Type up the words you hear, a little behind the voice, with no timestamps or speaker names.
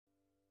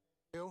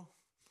You,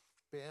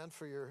 band,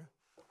 for your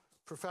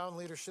profound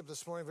leadership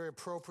this morning. Very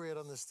appropriate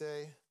on this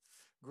day.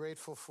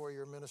 Grateful for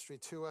your ministry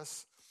to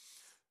us.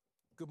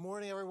 Good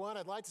morning, everyone.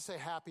 I'd like to say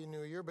Happy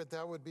New Year, but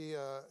that would be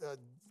a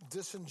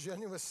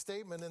disingenuous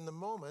statement in the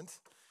moment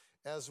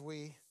as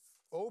we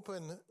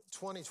open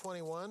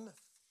 2021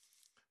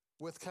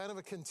 with kind of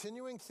a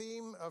continuing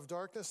theme of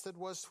darkness that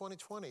was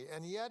 2020.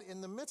 And yet, in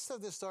the midst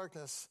of this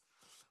darkness,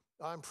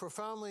 I'm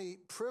profoundly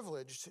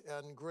privileged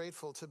and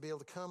grateful to be able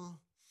to come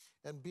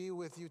and be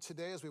with you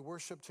today as we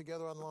worship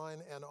together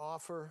online and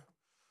offer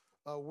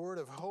a word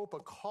of hope, a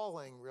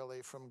calling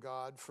really from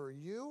God for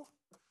you,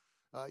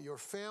 your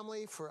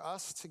family, for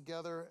us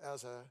together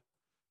as a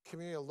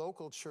community, a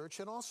local church,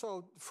 and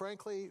also,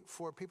 frankly,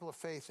 for people of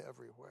faith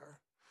everywhere.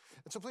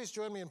 And so please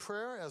join me in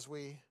prayer as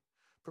we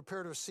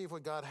prepare to receive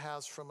what God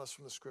has from us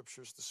from the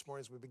scriptures this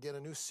morning as we begin a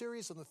new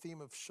series on the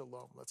theme of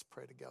Shalom. Let's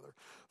pray together.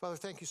 Father,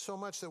 thank you so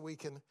much that we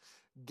can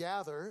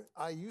gather,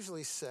 I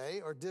usually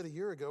say, or did a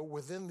year ago,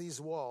 within these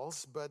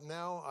walls, but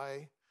now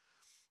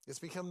it's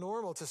become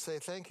normal to say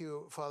thank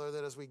you, Father,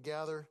 that as we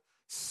gather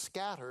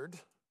scattered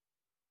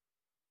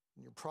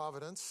in your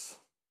providence,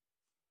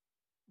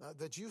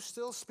 that you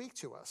still speak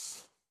to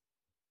us,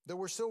 that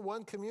we're still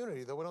one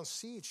community, that we don't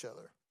see each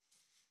other,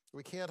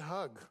 we can't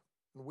hug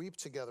and weep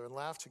together and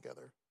laugh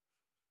together,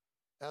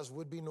 as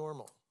would be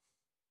normal.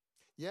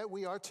 Yet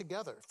we are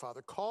together,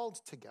 Father, called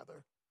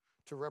together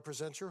to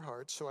represent your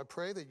heart. So I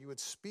pray that you would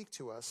speak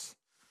to us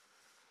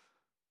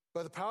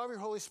by the power of your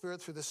Holy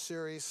Spirit through this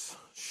series,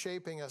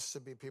 shaping us to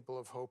be people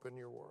of hope in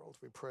your world.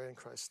 We pray in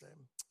Christ's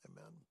name.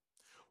 Amen.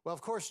 Well,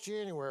 of course,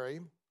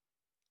 January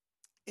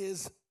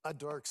is a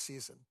dark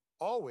season.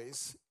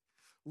 Always,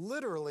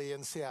 literally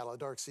in Seattle, a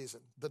dark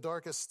season. The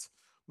darkest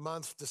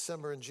month,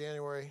 December and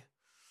January.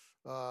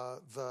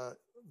 The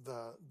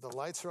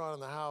lights are on in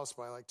the house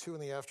by like 2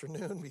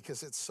 p.m.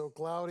 because it's so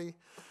cloudy.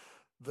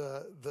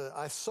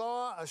 I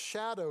saw a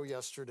shadow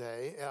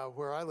yesterday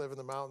where I live in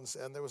the mountains,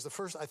 and I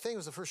think it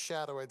was the first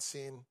shadow I'd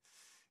seen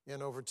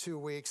in over 2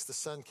 weeks. The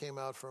sun came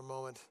out for a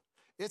moment.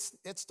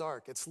 It's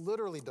dark. It's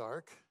literally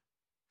dark.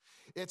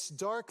 It's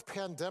dark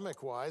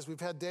pandemic-wise. We've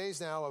had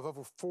days now of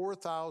over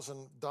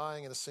 4,000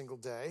 dying in a single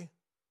day.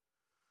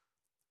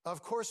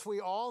 Of course, we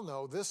all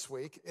know this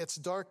week it's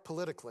dark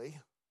politically.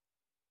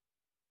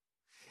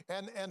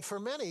 And for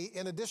many,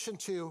 in addition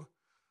to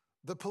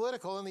the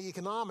political and the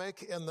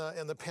economic and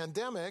the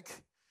pandemic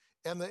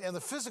and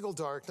the physical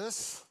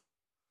darkness,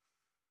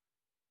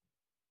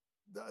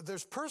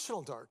 there's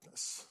personal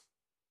darkness.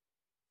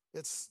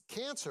 It's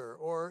cancer,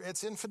 or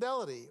it's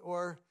infidelity,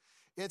 or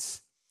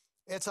it's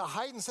a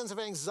heightened sense of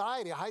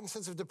anxiety, a heightened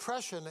sense of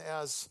depression,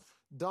 as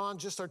Don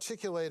just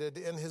articulated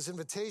in his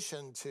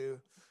invitation to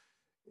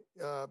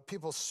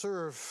people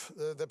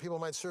that people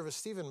might serve as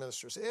Stephen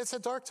ministers. It's a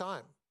dark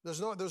time. There's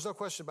no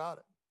question about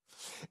it.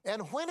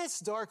 And when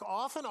it's dark,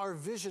 often our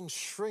vision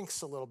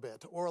shrinks a little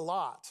bit or a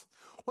lot.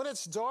 When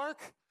it's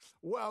dark,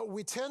 well,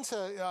 we tend to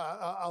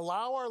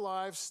allow our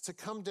lives to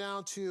come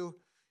down to,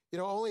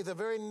 only the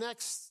very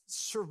next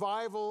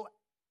survival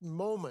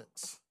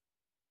moment.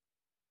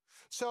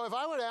 So if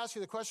I were to ask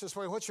you the question this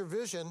morning, what's your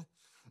vision?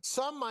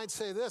 Some might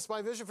say this: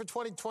 my vision for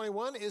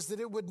 2021 is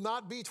that it would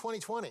not be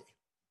 2020.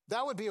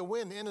 That would be a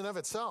win in and of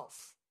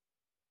itself.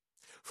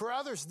 For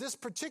others, this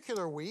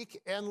particular week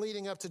and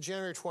leading up to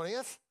January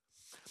 20th,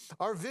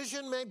 our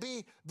vision may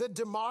be that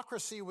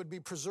democracy would be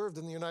preserved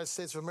in the United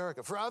States of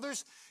America. For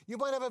others, you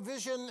might have a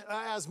vision,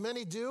 as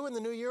many do in the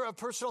new year, of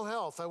personal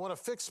health. I want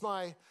to fix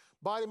my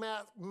body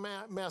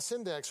mass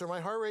index or my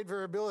heart rate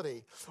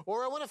variability.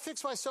 Or I want to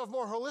fix myself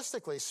more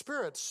holistically: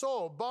 spirit,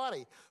 soul,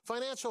 body,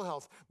 financial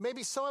health.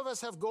 Maybe some of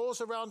us have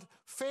goals around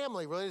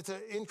family, related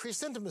to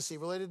increased intimacy,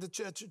 related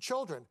to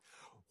children.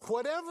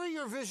 Whatever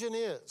your vision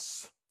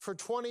is for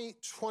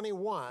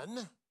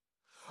 2021,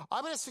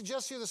 I'm going to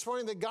suggest to you this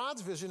morning that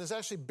God's vision is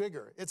actually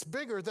bigger. It's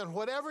bigger than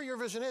whatever your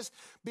vision is,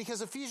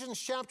 because Ephesians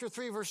chapter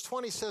 3, verse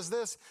 20 says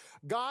this: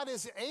 God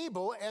is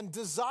able and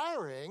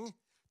desiring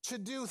to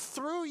do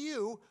through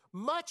you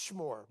much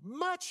more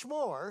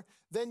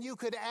than you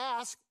could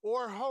ask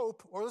or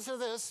hope, or listen to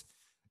this,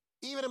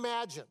 even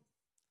imagine.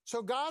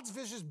 So God's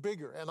vision is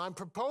bigger, and I'm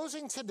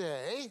proposing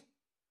today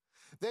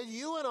that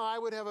you and I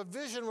would have a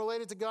vision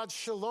related to God's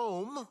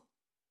shalom,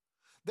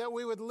 that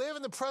we would live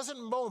in the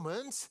present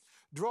moment,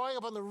 drawing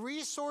upon the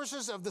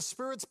resources of the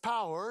Spirit's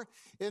power,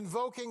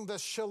 invoking the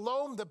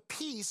shalom, the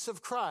peace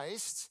of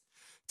Christ,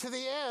 to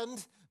the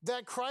end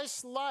that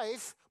Christ's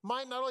life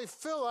might not only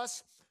fill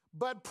us,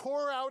 but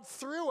pour out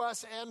through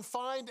us and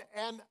find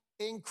an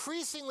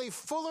increasingly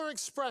fuller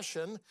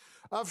expression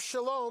of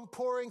shalom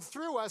pouring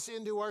through us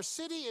into our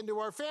city, into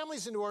our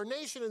families, into our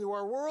nation, into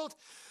our world,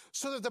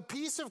 so that the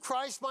peace of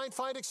Christ might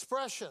find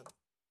expression.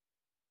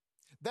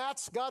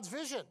 That's God's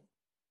vision.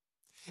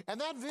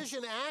 And that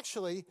vision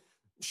actually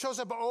shows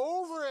up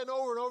over and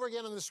over and over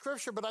again in the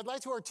scripture, but I'd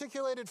like to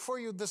articulate it for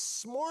you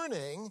this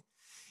morning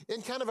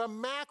in kind of a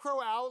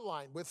macro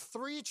outline with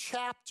 3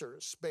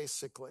 chapters,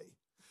 basically.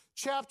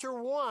 Chapter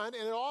 1,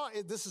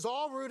 and this is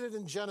all rooted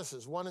in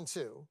Genesis 1 and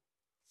 2.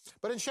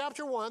 But in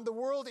chapter 1, the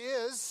world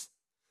is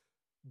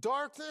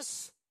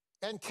darkness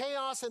and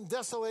chaos and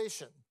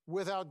desolation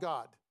without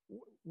God.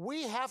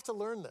 We have to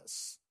learn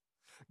this.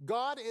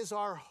 God is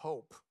our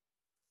hope.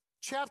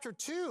 Chapter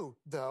 2,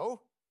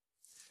 though,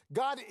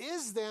 God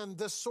is then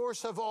the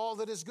source of all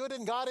that is good,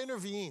 and God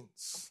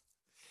intervenes.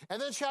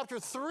 And then chapter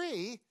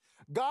 3,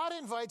 God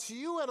invites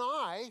you and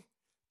I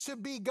to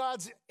be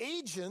God's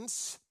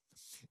agents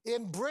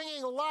in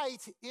bringing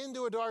light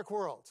into a dark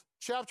world.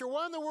 Chapter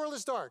 1, the world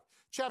is dark.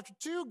 Chapter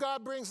 2,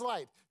 God brings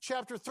light.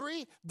 Chapter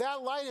 3,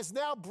 that light is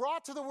now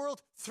brought to the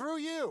world through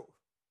you.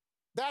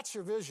 That's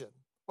your vision,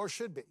 or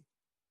should be.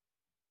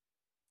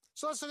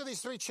 So let's look at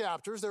these 3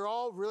 chapters. They're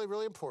all really,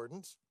 really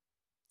important.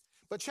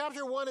 But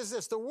chapter 1 is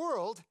this: the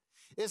world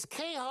is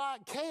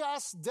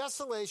chaos,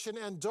 desolation,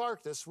 and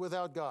darkness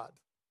without God.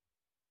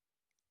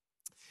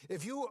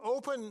 If you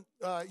open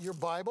your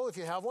Bible, if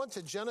you have one,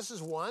 to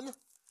Genesis 1,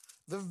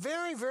 the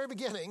very, very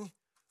beginning,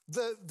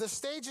 the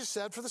stage is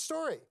set for the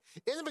story.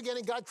 In the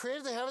beginning, God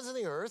created the heavens and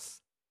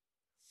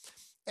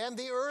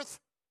the earth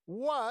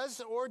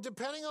was, or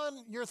depending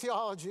on your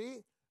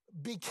theology,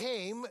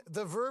 became,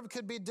 the verb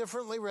could be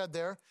differently read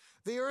there,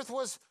 the earth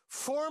was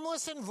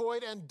formless and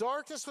void, and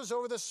darkness was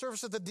over the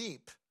surface of the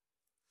deep.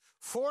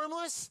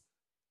 Formless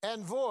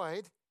and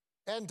void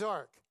and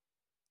dark.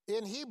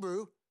 In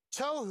Hebrew,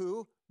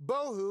 tohu,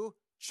 bohu,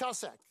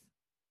 chasek.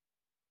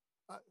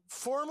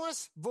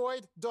 Formless,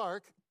 void,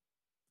 dark,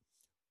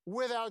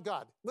 without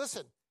God.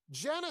 Listen,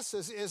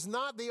 Genesis is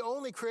not the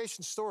only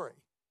creation story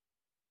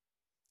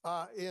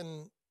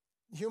in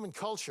human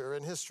culture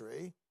and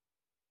history.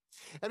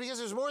 And because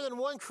there's more than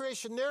one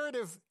creation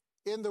narrative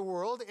in the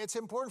world, it's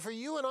important for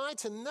you and I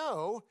to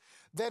know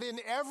that in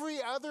every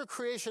other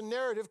creation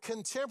narrative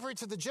contemporary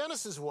to the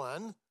Genesis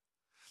one,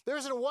 there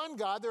isn't one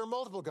God, there are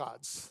multiple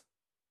gods.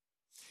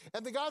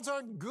 And the gods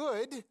aren't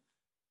good.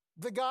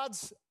 The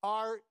gods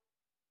are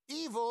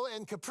evil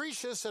and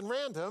capricious and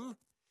random.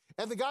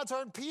 And the gods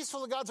aren't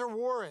peaceful, the gods are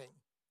warring.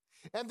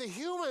 And the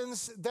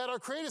humans that are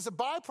created as a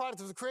byproduct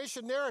of the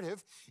creation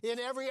narrative, in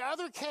every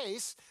other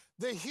case,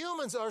 the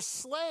humans are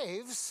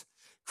slaves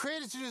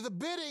created to do the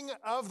bidding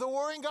of the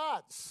warring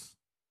gods.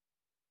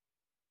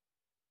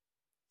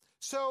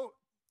 So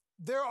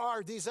there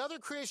are these other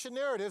creation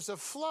narratives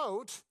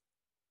afloat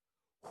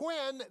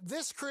when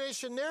this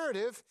creation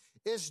narrative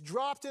is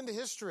dropped into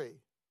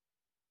history.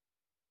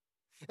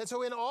 And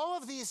so in all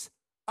of these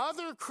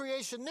other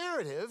creation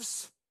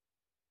narratives,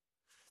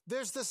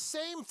 there's the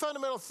same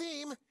fundamental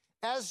theme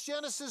as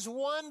Genesis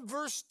 1,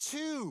 verse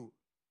 2.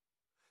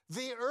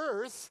 The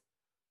earth,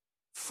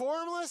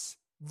 formless,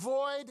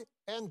 void,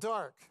 and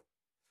dark.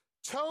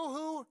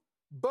 Tohu,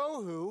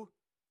 bohu,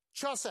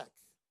 chasek.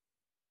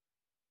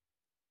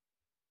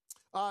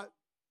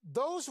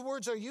 Those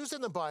words are used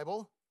in the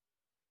Bible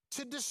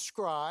to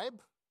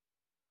describe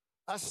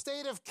a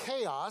state of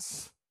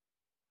chaos,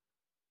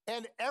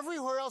 and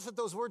everywhere else that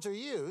those words are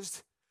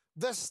used,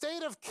 the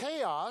state of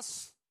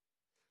chaos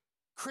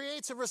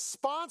creates a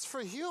response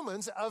for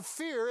humans of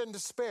fear and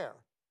despair.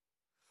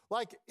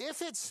 Like,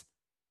 if it's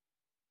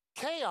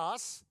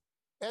chaos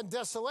and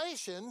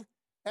desolation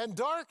and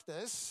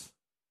darkness,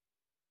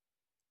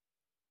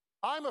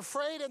 I'm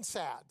afraid and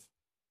sad.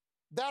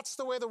 That's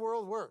the way the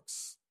world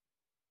works.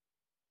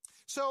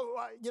 So,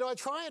 I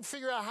try and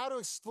figure out how to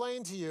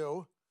explain to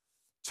you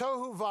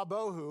tohu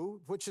vabohu,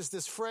 which is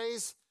this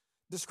phrase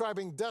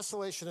describing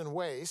desolation and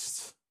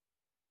waste.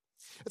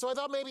 And so I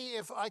thought maybe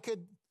if I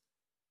could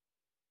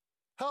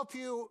help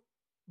you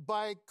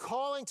by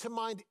calling to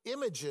mind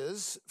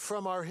images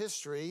from our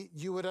history,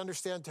 you would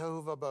understand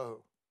tohu vabohu.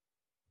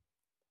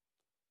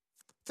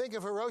 Think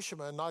of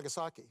Hiroshima and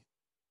Nagasaki.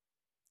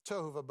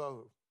 Tohu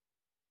vabohu.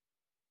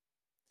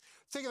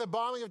 Think of the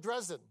bombing of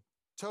Dresden.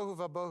 Tohu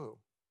vabohu.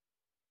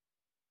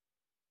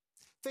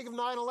 Think of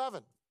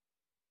 9/11.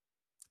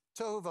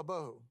 Tohu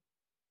vabohu.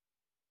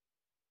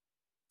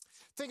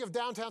 Think of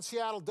downtown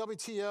Seattle,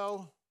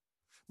 WTO,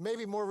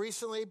 maybe more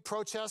recently,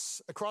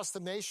 protests across the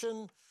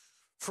nation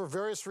for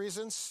various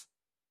reasons.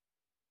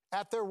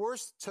 At their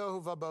worst,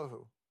 tohu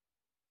vabohu.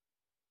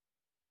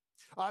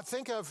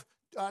 Think of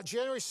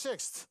January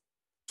 6th,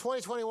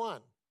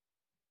 2021.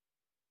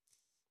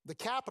 The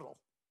Capitol.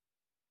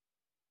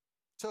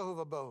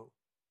 Tohu vabohu.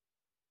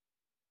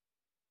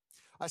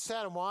 I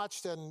sat and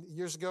watched, and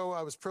years ago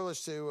I was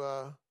privileged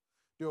to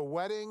do a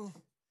wedding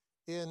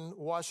in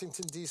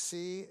Washington,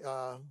 D.C.,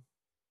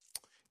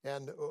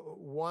 and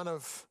one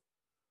of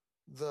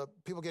the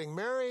people getting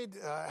married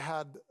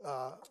had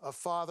a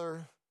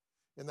father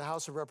in the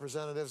House of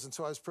Representatives, and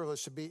so I was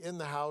privileged to be in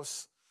the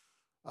House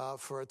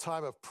for a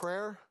time of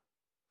prayer,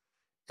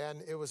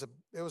 and it was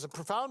a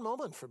profound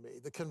moment for me,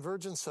 the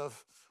convergence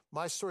of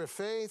my story of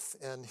faith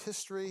and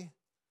history.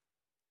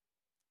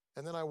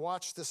 And then I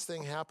watched this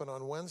thing happen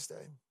on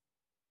Wednesday.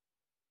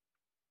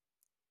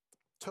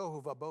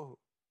 Tohu vabohu.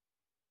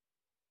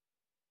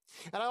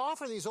 And I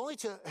offer these only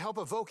to help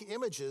evoke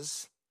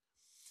images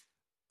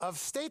of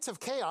states of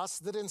chaos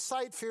that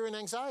incite fear and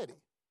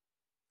anxiety.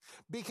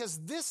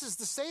 Because this is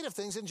the state of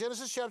things in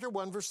Genesis chapter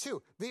 1, verse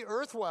 2. The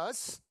earth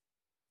was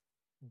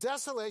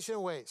desolation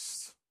and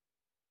waste.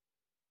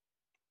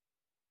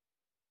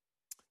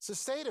 It's a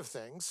state of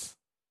things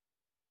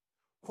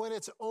when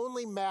it's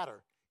only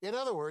matter. In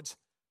other words,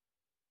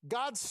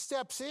 God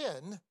steps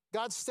in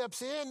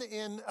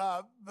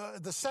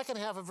the second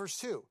half of verse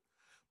 2.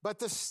 But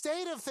the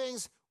state of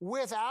things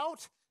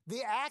without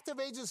the active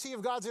agency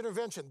of God's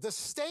intervention, the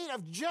state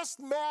of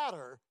just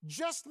matter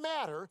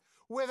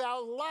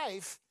without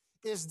life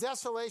is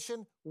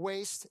desolation,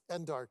 waste,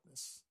 and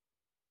darkness.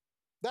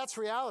 That's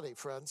reality,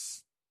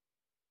 friends.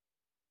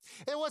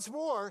 And what's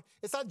more,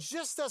 it's not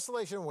just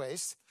desolation and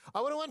waste.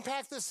 I want to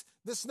unpack this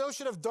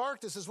notion of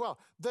darkness as well.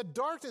 The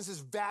darkness is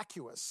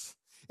vacuous.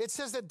 It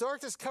says that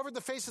darkness covered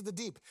the face of the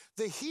deep.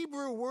 The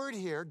Hebrew word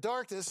here,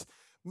 darkness,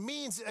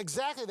 means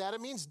exactly that. It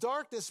means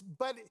darkness,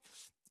 but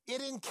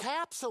it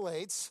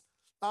encapsulates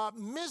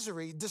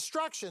misery,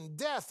 destruction,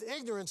 death,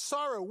 ignorance,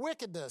 sorrow,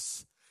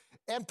 wickedness,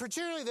 and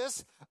particularly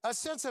this, a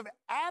sense of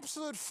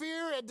absolute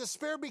fear and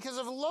despair because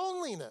of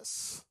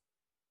loneliness.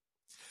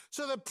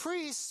 So the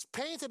priests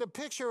painted a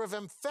picture of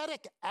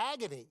emphatic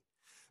agony.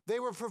 They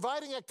were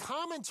providing a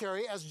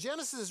commentary, as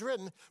Genesis is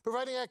written,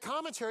 providing a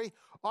commentary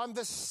on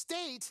the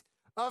state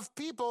of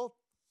people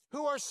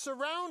who are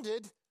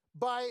surrounded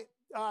by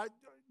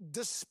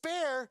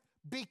despair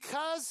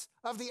because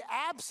of the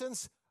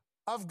absence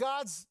of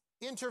God's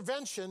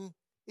intervention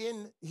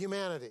in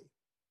humanity.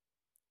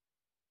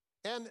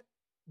 And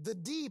the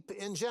deep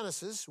in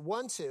Genesis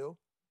 1-2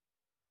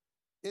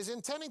 is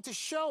intending to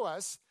show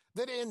us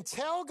that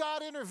until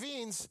God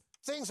intervenes,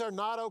 things are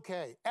not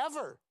okay,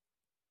 ever.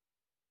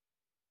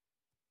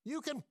 You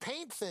can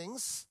paint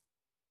things.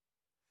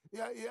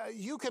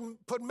 You can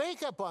put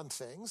makeup on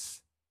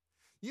things.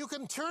 You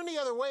can turn the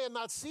other way and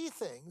not see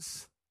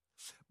things.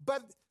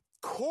 But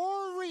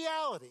core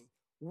reality,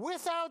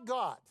 without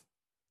God,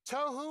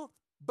 tohu,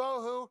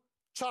 bohu,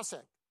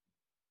 chosek,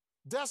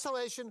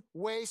 desolation,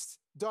 waste,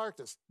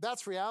 darkness.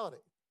 That's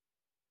reality.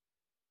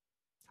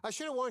 I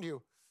should have warned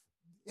you,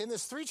 in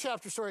this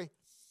 3-chapter story,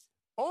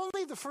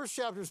 only the first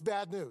chapter is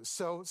bad news.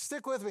 So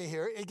stick with me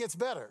here. It gets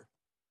better.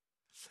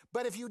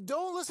 But if you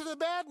don't listen to the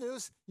bad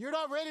news, you're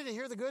not ready to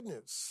hear the good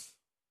news.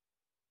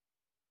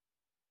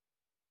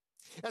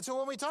 And so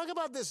when we talk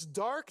about this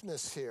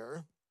darkness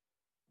here,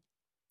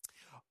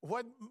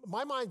 what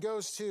my mind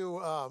goes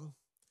to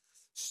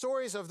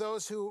stories of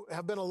those who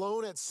have been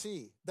alone at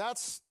sea.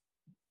 That's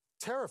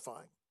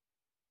terrifying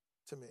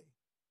to me.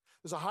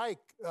 There's a hike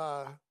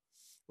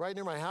right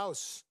near my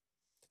house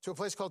to a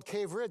place called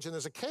Cave Ridge, and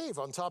there's a cave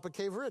on top of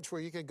Cave Ridge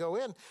where you could go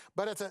in.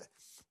 But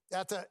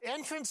at the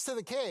entrance to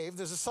the cave,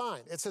 there's a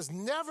sign. It says,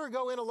 never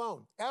go in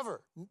alone,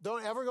 ever.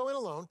 Don't ever go in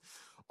alone.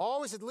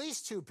 Always at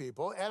least 2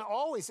 people, and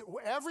always,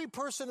 every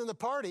person in the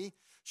party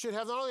should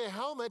have not only a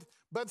helmet,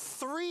 but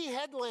 3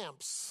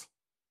 headlamps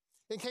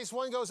in case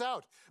one goes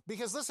out.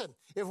 Because listen,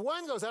 if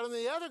one goes out and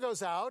the other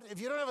goes out, if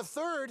you don't have a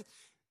third,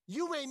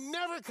 you may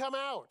never come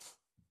out.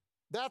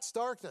 That's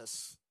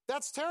darkness.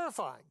 That's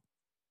terrifying.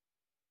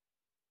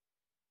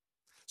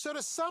 So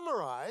to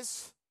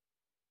summarize,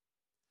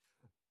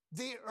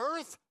 the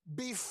earth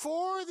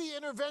before the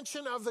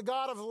intervention of the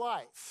God of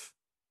life,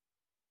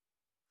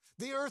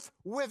 the earth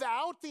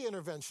without the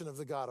intervention of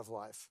the God of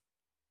life,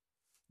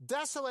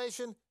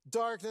 desolation,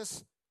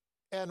 darkness,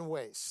 and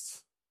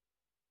waste.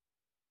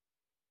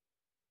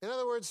 In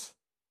other words,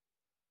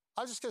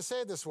 I'm just going to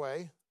say it this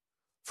way,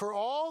 for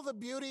all the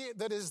beauty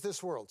that is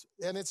this world,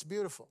 and it's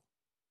beautiful,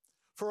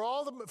 for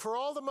all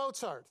the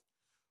Mozart,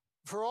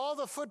 for all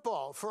the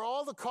football, for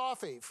all the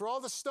coffee, for all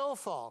the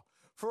snowfall,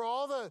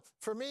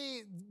 for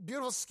me,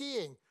 beautiful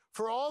skiing,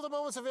 for all the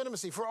moments of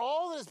intimacy, for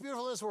all that is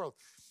beautiful in this world,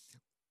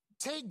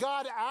 take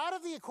God out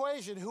of the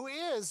equation, who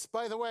is,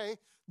 by the way,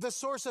 the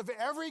source of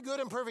every good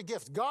and perfect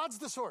gift. God's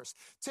the source.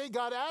 Take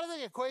God out of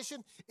the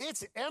equation,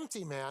 it's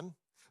empty, man.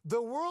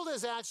 The world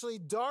is actually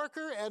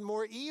darker and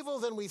more evil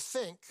than we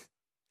think.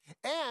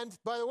 And,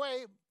 by the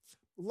way,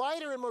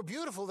 lighter and more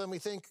beautiful than we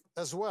think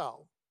as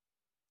well.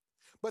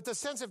 But the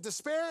sense of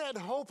despair and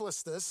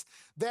hopelessness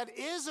that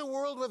is a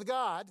world with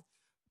God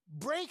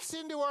breaks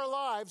into our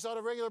lives on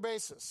a regular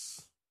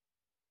basis.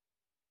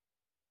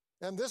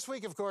 And this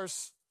week, of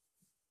course,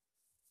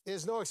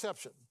 is no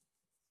exception.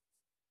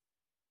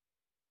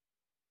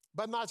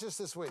 But not just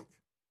this week.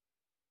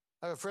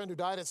 I have a friend who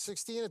died at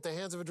 16 at the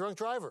hands of a drunk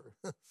driver.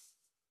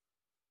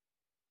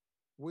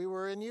 We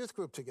were in youth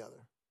group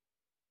together.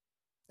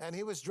 And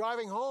he was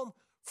driving home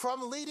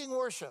from leading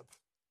worship.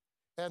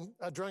 And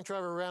a drunk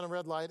driver ran a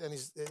red light, and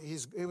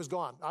he was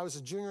gone. I was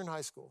a junior in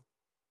high school.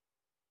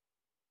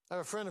 I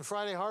have a friend in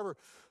Friday Harbor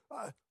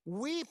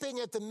weeping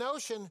at the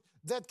notion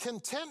that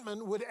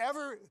contentment would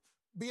ever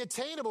be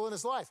attainable in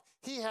his life.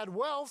 He had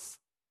wealth,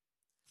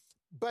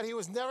 but he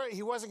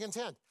wasn't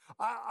content.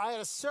 I had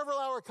a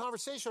several-hour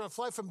conversation on a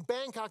flight from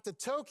Bangkok to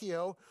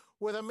Tokyo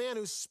with a man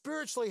who's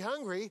spiritually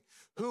hungry,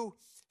 who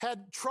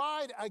had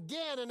tried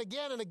again and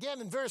again and again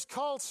in various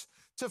cults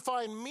to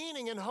find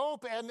meaning and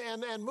hope and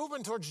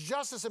movement towards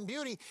justice and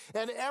beauty,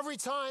 and every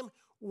time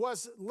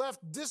was left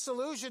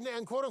disillusioned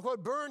and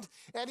quote-unquote burned.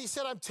 And he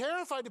said, I'm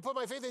terrified to put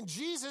my faith in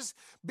Jesus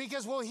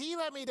because will he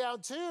let me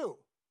down too?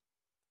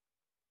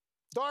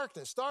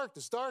 Darkness,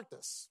 darkness,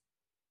 darkness.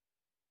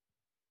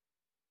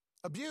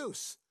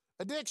 abuse,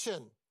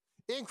 addiction,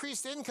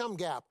 increased income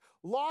gap,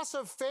 loss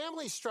of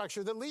family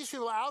structure that leaves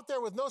people out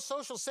there with no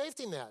social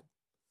safety net.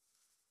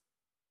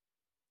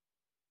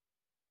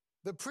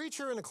 The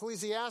preacher in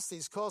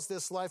Ecclesiastes calls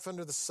this life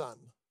under the sun.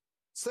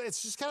 So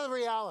it's just kind of the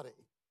reality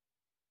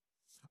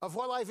of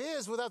what life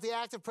is without the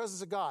active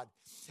presence of God.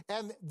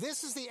 And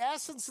this is the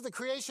essence of the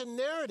creation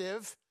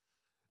narrative,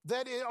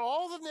 that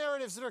all the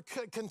narratives that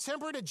are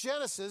contemporary to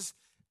Genesis,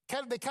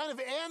 they kind of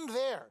end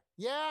there.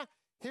 Yeah,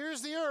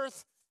 here's the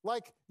earth,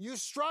 like you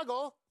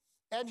struggle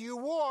and you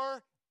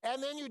war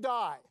and then you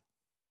die.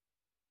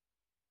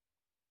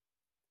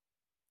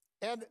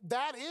 And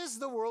that is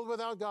the world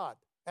without God,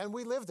 and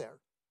we live there.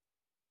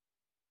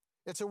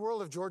 It's a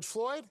world of George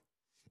Floyd.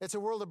 It's a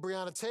world of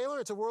Breonna Taylor.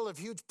 It's a world of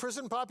huge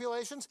prison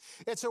populations.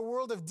 It's a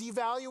world of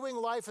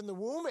devaluing life in the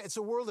womb. It's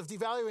a world of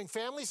devaluing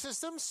family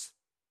systems.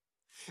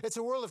 It's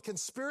a world of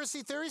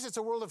conspiracy theories. It's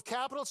a world of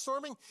Capitol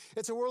storming.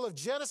 It's a world of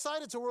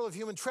genocide. It's a world of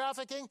human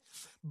trafficking.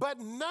 But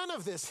none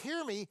of this,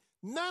 hear me,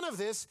 none of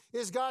this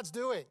is God's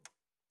doing.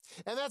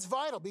 And that's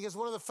vital, because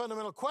one of the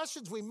fundamental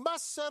questions we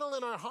must settle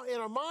in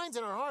our minds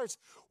and our hearts,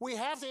 we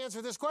have to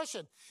answer this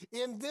question.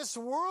 In this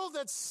world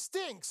that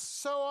stinks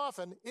so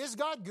often, is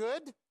God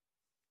good?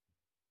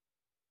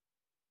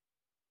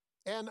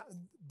 And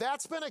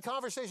that's been a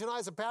conversation I,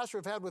 as a pastor,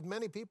 have had with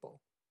many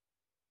people.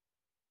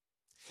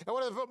 And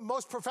one of the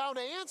most profound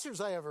answers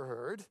I ever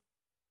heard,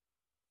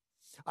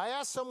 I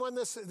asked someone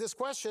this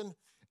question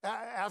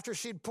after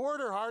she'd poured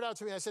her heart out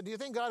to me. I said, do you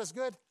think God is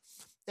good?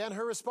 And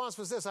her response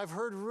was this: I've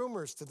heard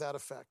rumors to that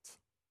effect.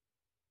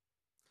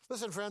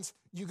 Listen, friends,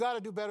 you got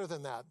to do better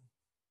than that.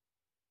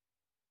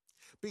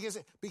 Because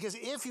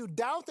if you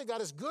doubt that God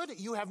is good,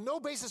 you have no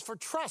basis for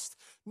trust,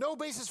 no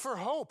basis for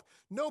hope,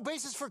 no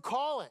basis for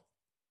calling.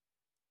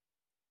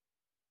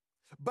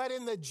 But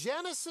in the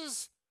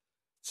Genesis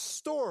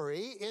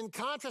story, in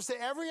contrast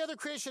to every other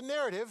creation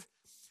narrative,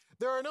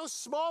 there are no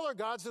smaller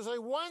gods. There's only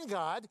one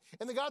God,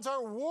 and the gods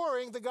aren't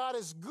warring. The God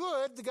is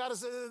good. The God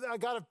is a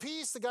God of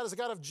peace. The God is a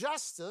God of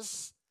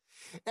justice.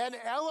 And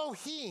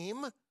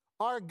Elohim,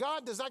 our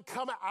God, does not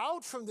come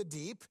out from the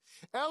deep.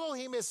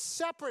 Elohim is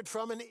separate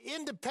from and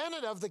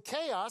independent of the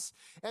chaos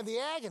and the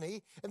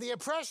agony and the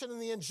oppression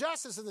and the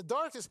injustice and the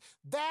darkness.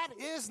 That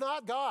is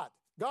not God.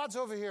 God's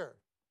over here.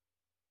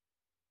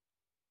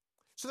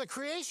 So the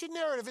creation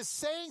narrative is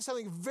saying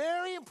something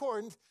very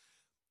important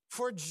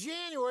for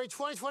January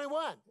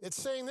 2021.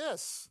 It's saying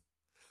this: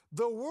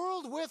 the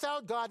world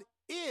without God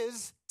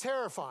is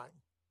terrifying.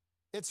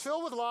 It's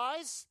filled with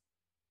lies.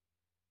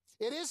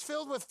 It is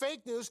filled with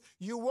fake news.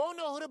 You won't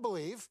know who to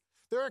believe.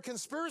 There are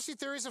conspiracy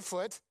theories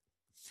afoot.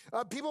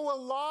 People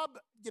will lob,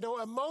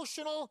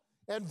 emotional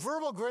and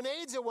verbal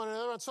grenades at one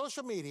another on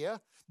social media.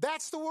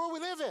 That's the world we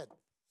live in.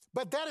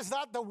 But that is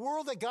not the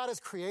world that God has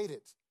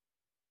created.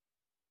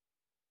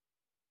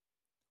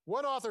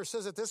 One author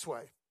says it this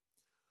way: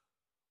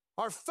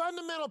 our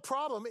fundamental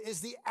problem is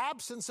the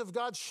absence of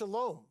God's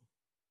shalom.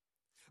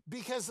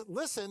 Because,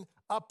 listen,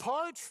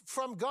 apart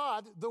from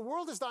God, the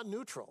world is not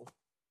neutral.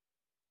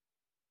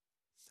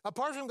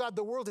 Apart from God,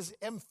 the world is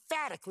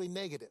emphatically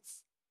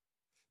negative.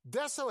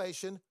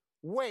 Desolation,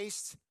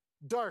 waste,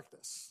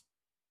 darkness,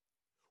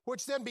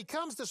 which then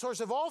becomes the source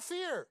of all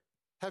fear.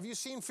 Have you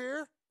seen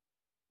fear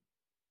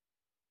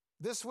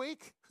this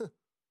week?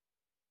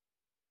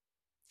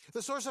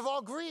 The source of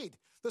all greed,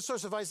 the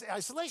source of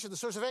isolation, the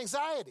source of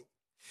anxiety.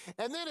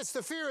 And then it's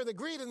the fear and the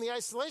greed and the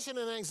isolation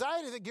and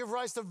anxiety that give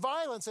rise to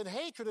violence and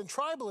hatred and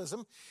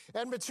tribalism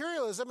and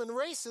materialism and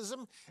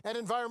racism and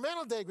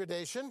environmental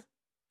degradation.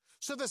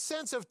 So the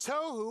sense of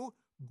tohu,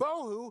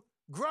 bohu,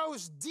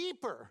 grows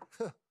deeper.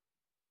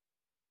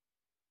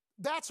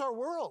 That's our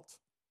world.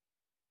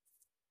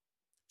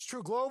 It's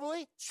true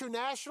globally, it's true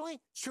nationally,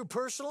 it's true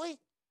personally.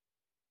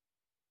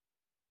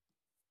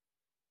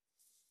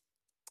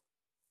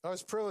 I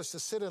was privileged to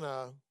sit in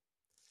a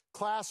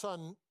class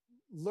on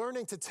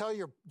learning to tell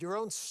your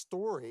own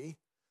story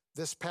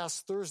this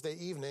past Thursday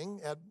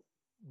evening at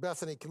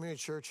Bethany Community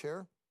Church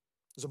here.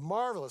 It was a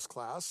marvelous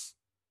class.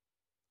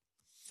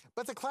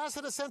 But the class,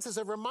 in a sense, is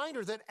a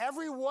reminder that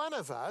every one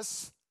of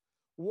us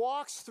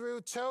walks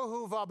through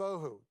tohu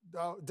vabohu,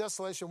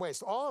 desolation,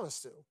 waste. All of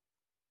us do.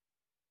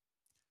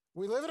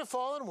 We live in a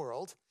fallen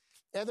world,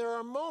 and there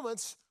are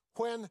moments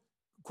when,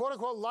 quote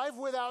unquote, life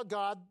without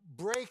God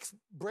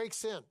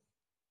breaks in.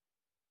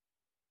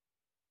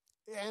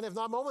 And if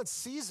not moments,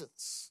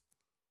 seasons.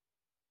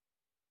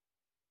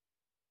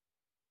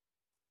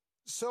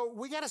 So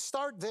we got to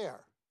start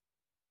there.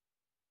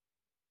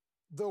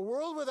 The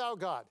world without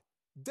God,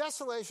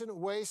 desolation,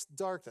 waste,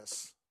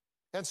 darkness.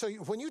 And so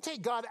when you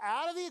take God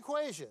out of the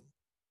equation,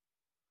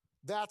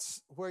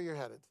 that's where you're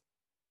headed.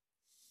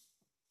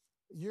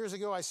 Years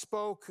ago, I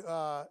spoke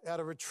at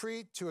a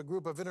retreat to a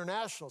group of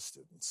international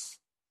students.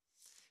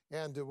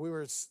 And we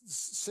were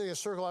sitting in a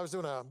circle. I was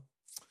doing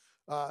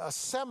a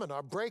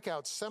seminar,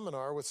 breakout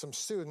seminar with some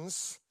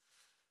students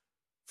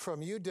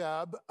from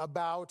UW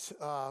about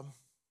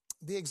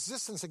the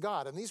existence of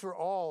God. And these were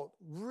all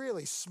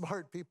really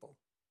smart people.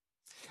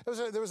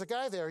 There was a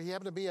guy there. He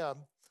happened to be a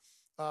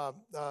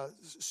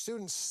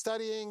student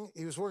studying.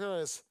 He was working on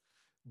his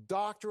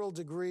doctoral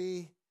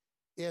degree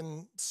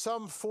in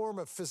some form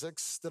of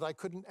physics that I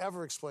couldn't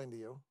ever explain to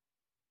you.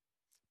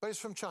 But he's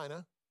from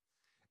China.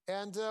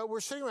 And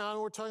we're sitting around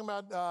and we're talking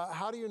about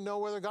how do you know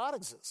whether God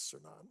exists or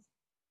not?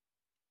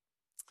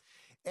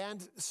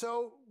 And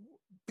so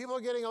people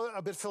are getting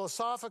a bit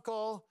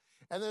philosophical,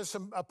 and there's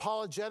some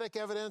apologetic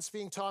evidence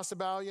being tossed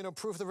about,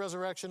 proof of the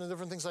resurrection and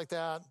different things like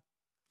that.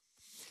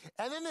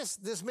 And then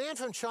this man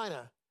from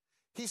China,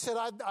 he said,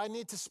 I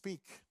need to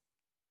speak.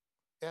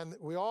 And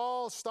we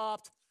all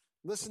stopped,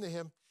 listened to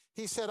him.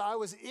 He said, I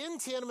was in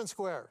Tiananmen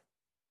Square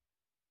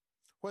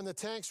when the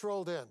tanks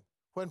rolled in,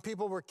 when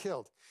people were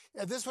killed.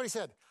 And this is what he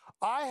said,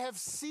 I have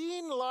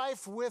seen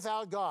life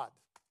without God.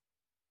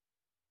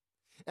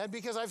 And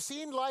because I've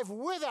seen life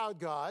without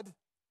God,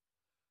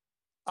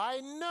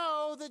 I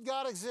know that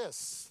God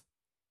exists.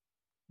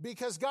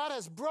 Because God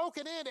has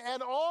broken in,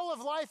 and all of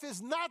life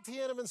is not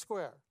Tiananmen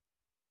Square.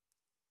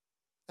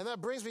 And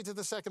that brings me to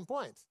the second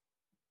point.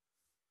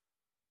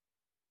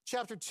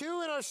 Chapter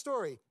 2 in our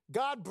story,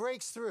 God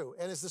breaks through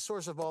and is the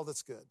source of all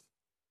that's good.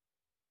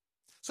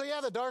 So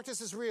yeah, the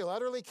darkness is real,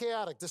 utterly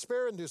chaotic,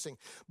 despair-inducing,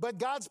 but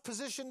God's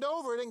positioned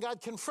over it and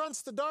God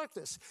confronts the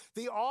darkness.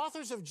 The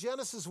authors of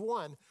Genesis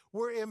 1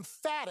 were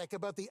emphatic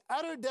about the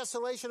utter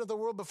desolation of the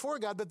world before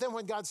God, but then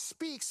when God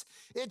speaks,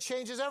 it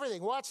changes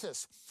everything. Watch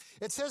this.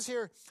 It says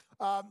here,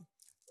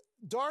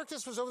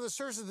 darkness was over the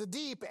surface of the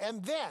deep,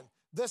 and then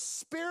the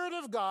Spirit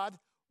of God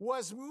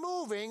was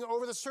moving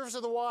over the surface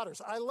of the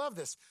waters. I love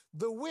this.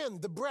 The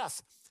wind, the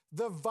breath,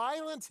 the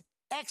violent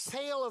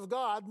exhale of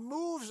God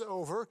moves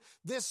over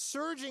this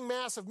surging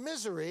mass of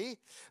misery.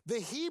 The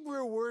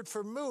Hebrew word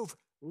for move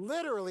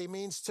literally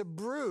means to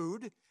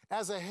brood,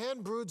 as a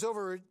hen broods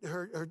over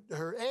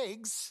her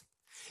eggs.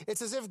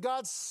 It's as if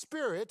God's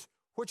Spirit,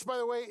 which by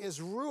the way is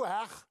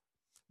ruach,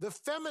 the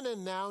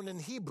feminine noun in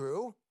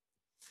Hebrew,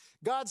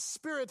 God's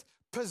Spirit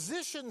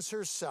positions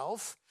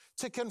herself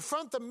to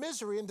confront the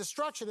misery and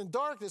destruction and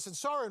darkness and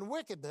sorrow and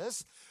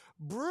wickedness,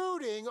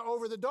 brooding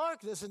over the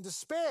darkness and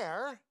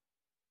despair,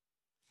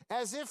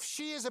 as if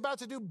she is about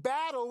to do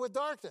battle with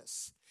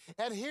darkness.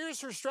 And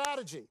here's her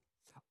strategy.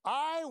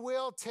 I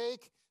will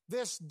take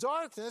this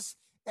darkness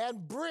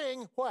and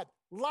bring what?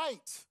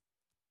 Light,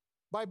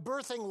 by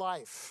birthing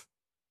life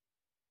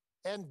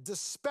and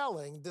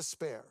dispelling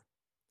despair.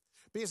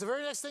 Because the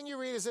very next thing you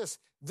read is this,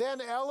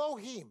 then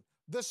Elohim,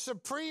 the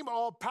supreme,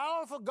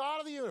 all-powerful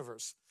God of the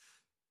universe,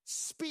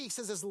 speaks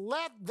and says,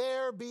 let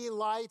there be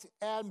light,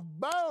 and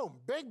boom,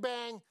 big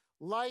bang,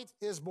 light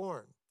is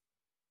born.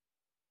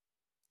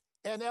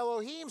 And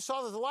Elohim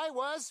saw that the light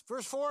was,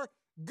 verse 4,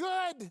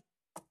 good.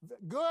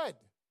 Good.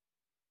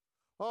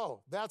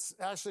 Oh, that's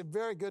actually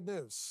very good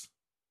news.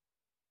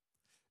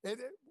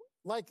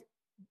 Like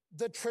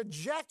the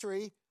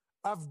trajectory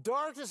of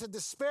darkness and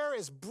despair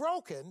is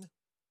broken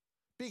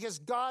because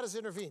God has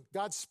intervened.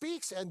 God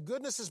speaks and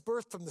goodness is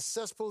birthed from the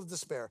cesspool of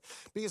despair.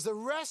 Because the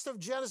rest of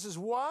Genesis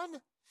 1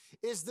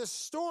 is the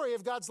story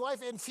of God's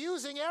life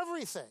infusing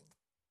everything.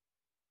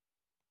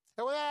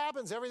 And when that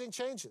happens, everything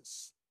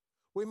changes.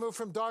 We move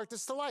from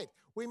darkness to light.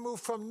 We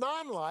move from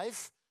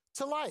non-life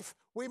to life.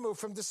 We move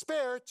from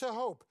despair to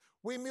hope.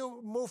 We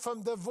move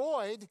from the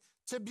void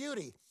to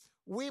beauty.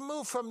 We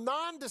move from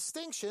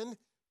non-distinction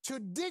to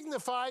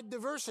dignified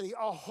diversity,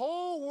 a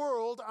whole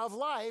world of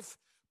life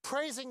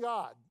praising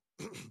God.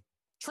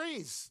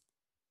 Trees,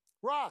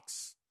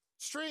 rocks,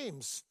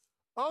 streams,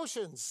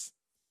 oceans,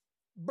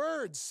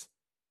 birds,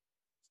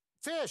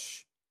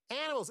 fish,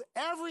 animals,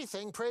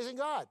 everything praising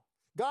God.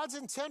 God's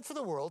intent for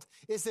the world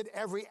is that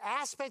every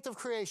aspect of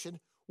creation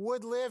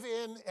would live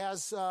in,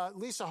 as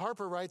Lisa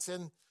Harper writes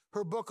in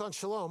her book on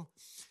Shalom,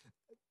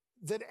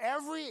 that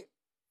every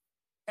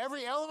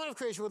element of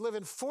creation would live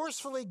in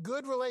forcefully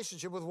good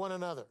relationship with one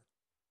another.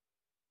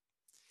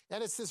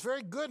 And it's this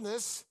very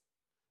goodness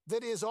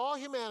that is all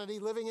humanity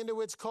living into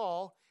its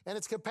call and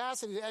its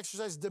capacity to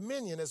exercise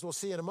dominion, as we'll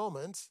see in a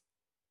moment.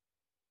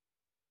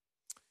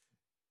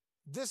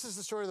 This is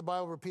the story of the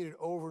Bible repeated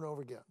over and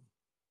over again.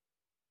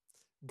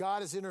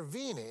 God is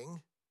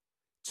intervening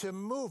to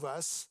move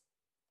us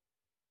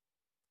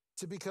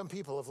to become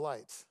people of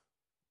light.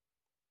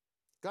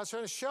 God's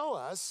trying to show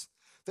us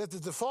that the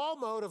default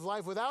mode of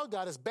life without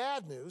God is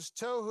bad news,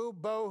 tohu,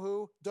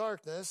 bohu,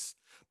 darkness,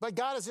 but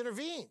God has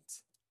intervened.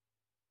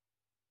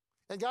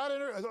 And God,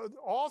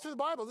 all through the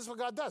Bible, this is what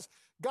God does.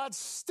 God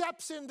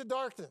steps into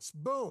darkness.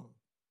 Boom.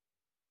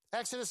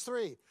 Exodus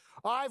 3.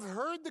 I've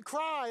heard the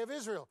cry of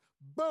Israel.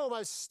 Boom,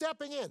 I'm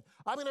stepping in.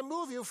 I'm going to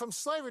move you from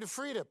slavery to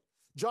freedom.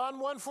 John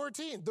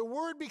 1:14, the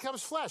word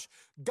becomes flesh.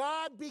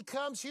 God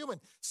becomes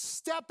human,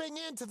 stepping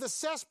into the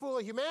cesspool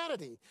of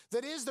humanity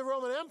that is the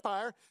Roman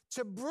Empire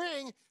to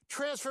bring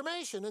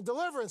transformation and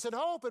deliverance and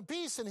hope and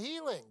peace and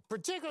healing,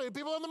 particularly to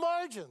people on the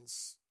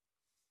margins.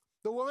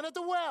 The woman at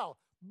the well,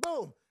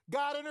 boom,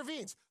 God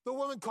intervenes. The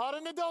woman caught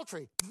in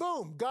adultery,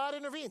 boom, God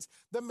intervenes.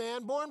 The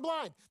man born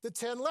blind, the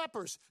 10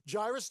 lepers,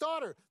 Jairus'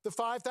 daughter, the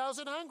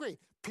 5,000 hungry,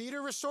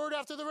 Peter restored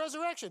after the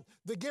resurrection,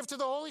 the gift of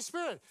the Holy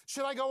Spirit.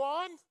 Should I go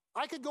on?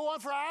 I could go on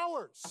for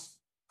hours.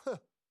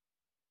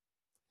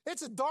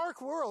 It's a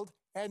dark world,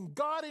 and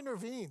God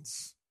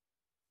intervenes.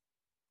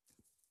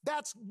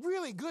 That's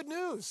really good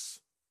news.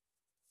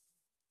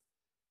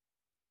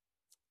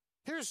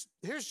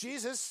 Here's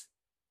Jesus.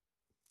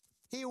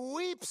 He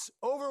weeps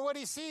over what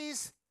he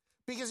sees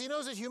because he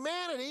knows that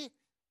humanity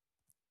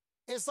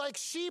is like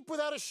sheep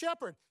without a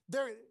shepherd.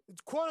 They're,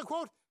 quote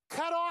unquote,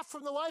 cut off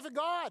from the life of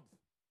God.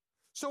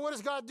 So what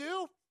does God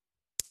do?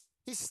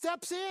 He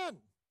steps in.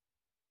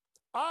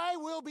 I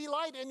will be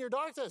light in your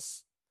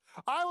darkness.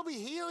 I will be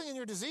healing in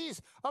your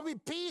disease. I'll be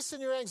peace in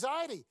your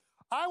anxiety.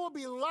 I will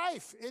be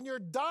life in your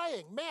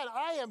dying. Man,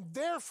 I am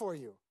there for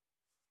you.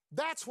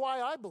 That's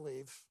why I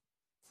believe.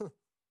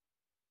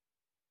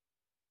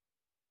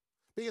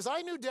 Because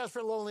I knew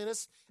desperate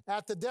loneliness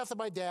at the death of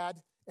my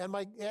dad,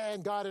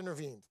 and God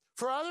intervened.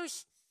 For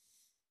others,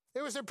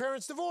 it was their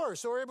parents'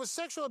 divorce, or it was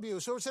sexual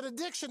abuse, or it's an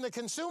addiction that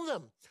consumed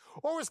them,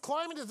 or it was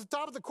climbing to the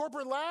top of the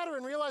corporate ladder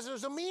and realizing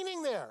there's a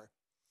meaning there.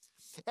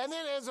 And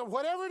then as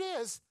whatever it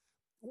is,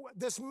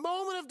 this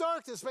moment of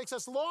darkness makes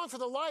us long for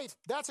the light.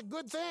 That's a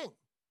good thing.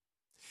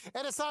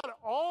 And it's not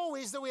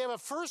always that we have a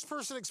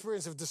first-person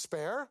experience of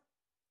despair.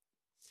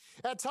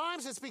 At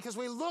times, it's because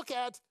we look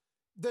at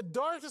the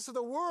darkness of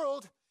the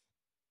world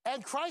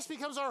and Christ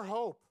becomes our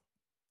hope.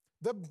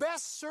 The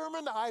best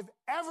sermon I've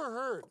ever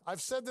heard,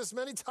 I've said this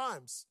many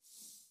times,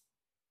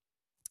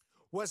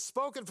 was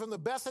spoken from the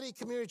Bethany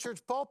Community Church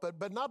pulpit,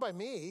 but not by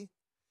me.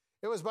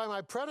 It was by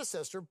my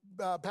predecessor,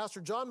 Pastor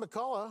John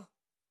McCullough,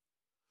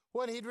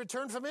 when he'd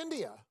returned from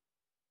India.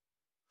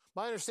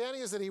 My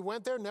understanding is that he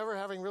went there never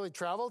having really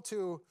traveled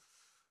to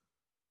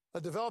a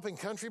developing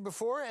country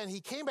before, and he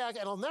came back,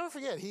 and I'll never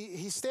forget,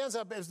 he stands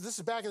up. This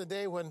is back in the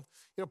day when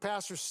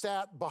pastors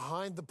sat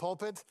behind the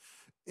pulpit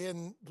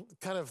in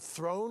kind of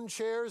throne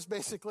chairs,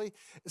 basically.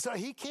 So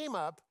he came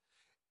up,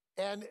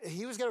 and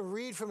he was going to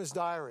read from his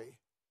diary.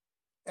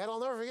 And I'll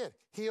never forget,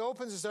 he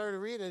opens his diary to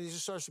read, and he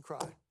just starts to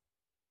cry.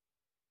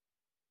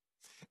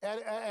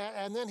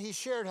 And then he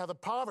shared how the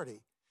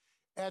poverty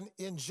and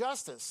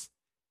injustice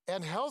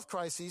and health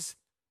crises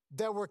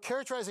that were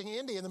characterizing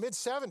India in the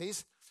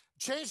mid-'70s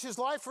changed his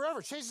life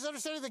forever, changed his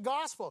understanding of the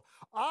gospel.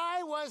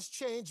 I was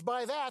changed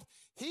by that.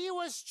 He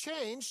was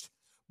changed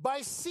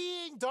by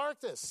seeing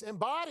darkness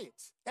embodied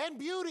and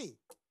beauty.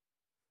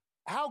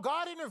 How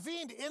God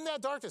intervened in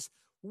that darkness.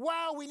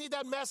 Wow, we need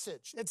that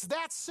message. It's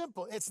that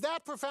simple. It's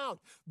that profound.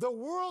 The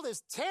world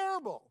is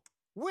terrible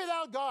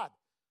without God.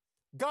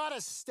 God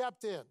has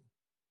stepped in.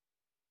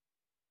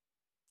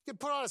 You could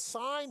put on a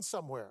sign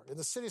somewhere in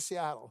the city of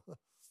Seattle.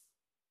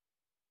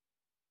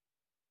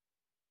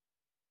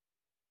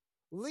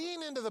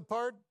 Lean into the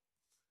part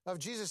of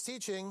Jesus'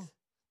 teaching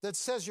that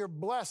says you're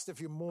blessed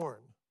if you mourn,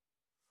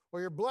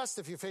 or you're blessed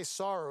if you face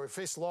sorrow or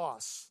face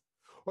loss,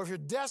 or if you're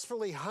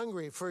desperately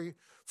hungry for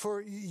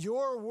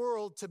your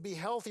world to be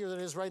healthier than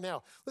it is right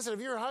now. Listen,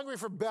 if you're hungry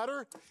for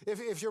better,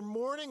 if you're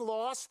mourning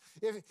loss,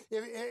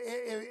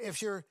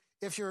 if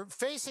you're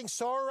facing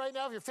sorrow right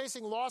now, if you're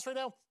facing loss right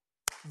now,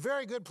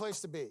 very good place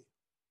to be.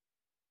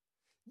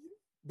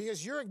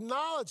 Because you're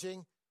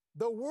acknowledging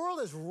the world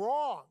is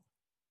wrong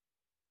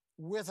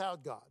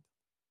without God.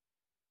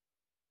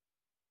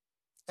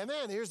 And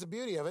then here's the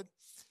beauty of it.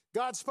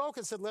 God spoke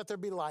and said, let there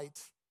be light.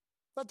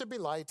 Let there be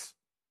light.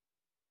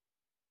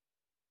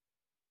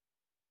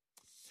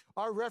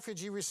 Our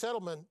refugee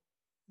resettlement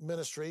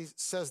ministry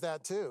says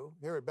that too,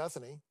 here at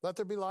Bethany. Let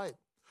there be light.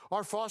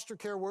 Our foster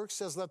care work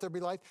says, let there be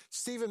light.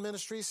 Stephen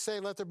Ministries say,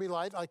 let there be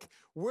light. Like,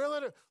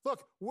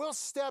 we'll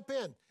step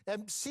in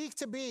and seek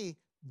to be,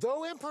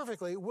 though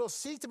imperfectly, we'll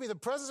seek to be the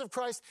presence of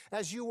Christ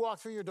as you walk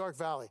through your dark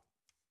valley.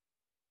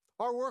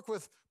 Our work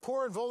with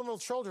poor and vulnerable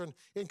children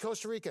in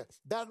Costa Rica,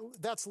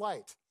 that's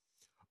light.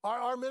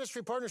 Our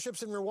ministry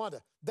partnerships in Rwanda,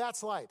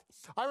 that's light.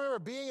 I remember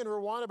being in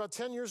Rwanda about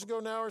 10 years ago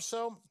now or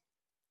so,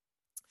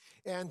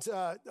 and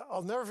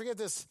I'll never forget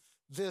this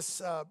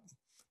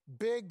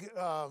big,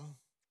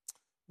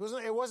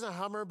 it wasn't a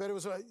Hummer, but it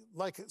was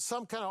like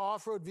some kind of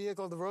off-road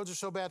vehicle. The roads are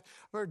so bad.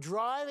 We're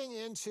driving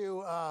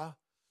into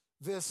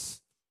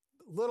this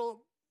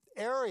little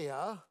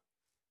area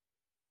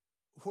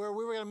where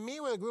we were going to meet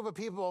with a group of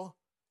people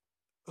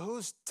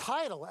whose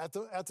title at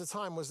the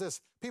time was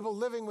this: people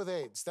living with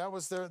AIDS. That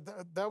was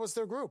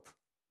their group.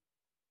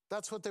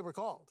 That's what they were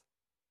called.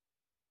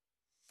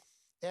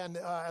 And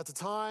at the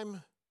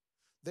time,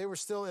 they were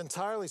still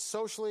entirely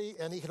socially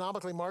and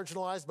economically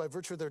marginalized by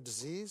virtue of their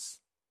disease.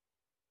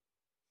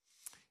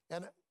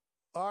 And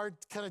our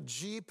kind of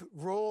Jeep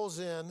rolls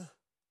in,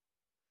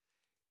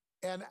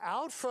 and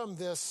out from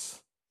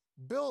this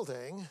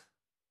building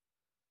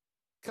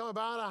come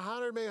about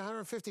 100, maybe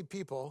 150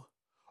 people,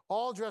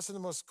 all dressed in the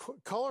most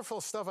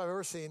colorful stuff I've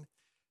ever seen,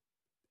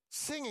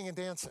 singing and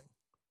dancing.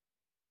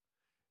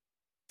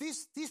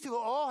 These people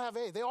all have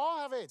AIDS. They all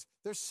have AIDS.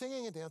 They're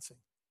singing and dancing.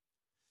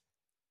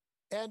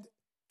 And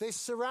they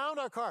surround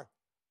our car.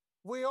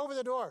 We open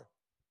the door.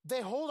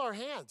 They hold our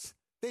hands.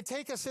 They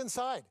take us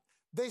inside.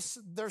 They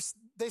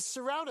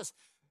surround us.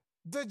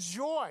 The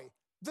joy,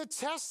 the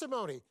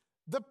testimony,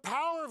 the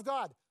power of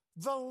God,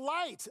 the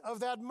light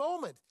of that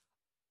moment.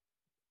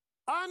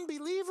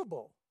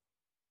 unbelievable.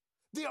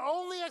 The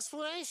only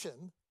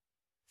explanation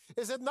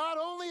is that not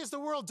only is the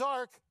world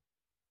dark,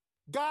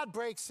 God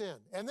breaks in.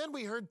 And then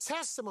we heard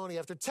testimony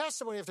after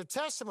testimony after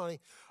testimony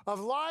of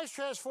lives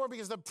transformed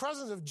because of the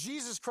presence of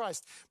Jesus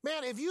Christ.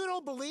 Man, if you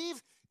don't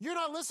believe, you're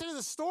not listening to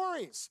the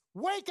stories.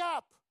 Wake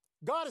up.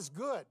 God is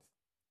good.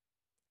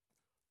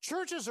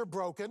 Churches are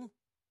broken.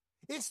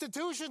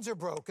 Institutions are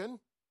broken.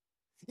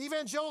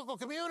 Evangelical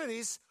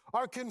communities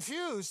are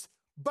confused.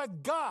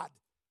 But God,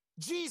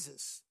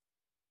 Jesus,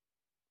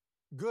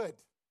 good.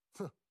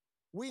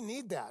 We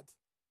need that.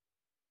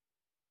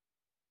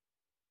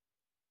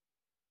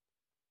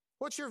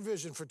 What's your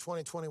vision for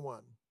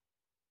 2021?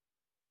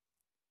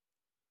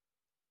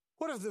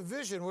 What if the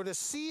vision were to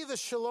see the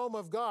shalom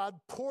of God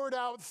poured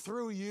out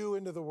through you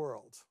into the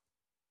world?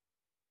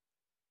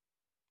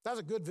 That's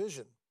a good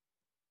vision.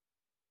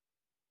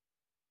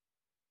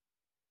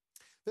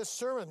 This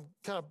sermon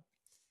kind of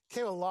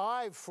came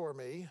alive for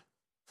me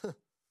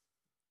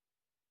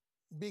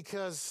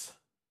because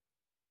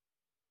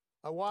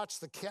I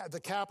watched the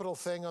Capitol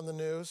thing on the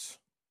news,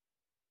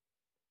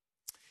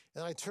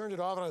 and I turned it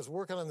off, and I was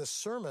working on this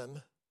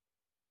sermon,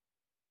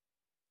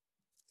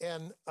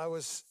 and I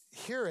was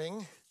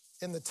hearing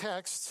in the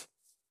text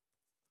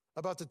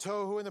about the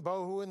tohu and the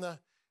bohu and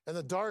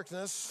the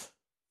darkness.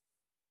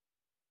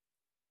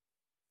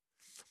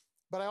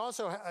 But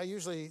I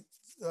usually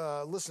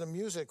listen to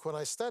music when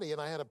I study, and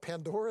I had a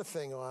Pandora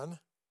thing on,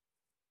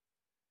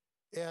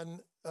 and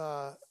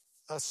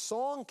a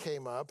song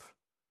came up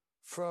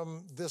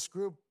from this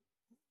group,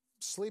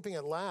 Sleeping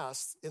at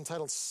Last,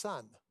 entitled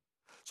Sun.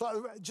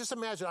 So just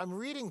imagine, I'm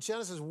reading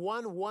Genesis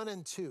 1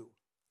 and 2,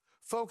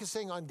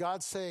 focusing on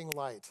God saying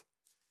light.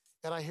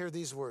 And I hear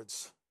these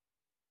words.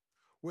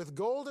 With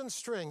golden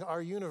string,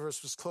 our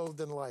universe was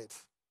clothed in light.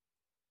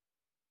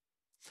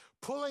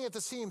 Pulling at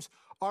the seams,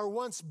 our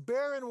once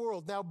barren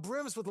world now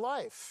brims with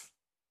life.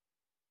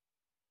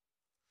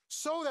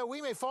 So that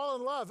we may fall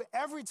in love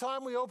every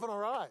time we open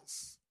our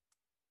eyes.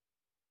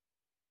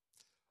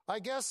 I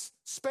guess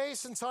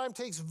space and time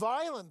takes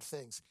violent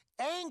things,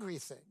 angry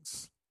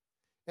things,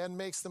 and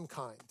makes them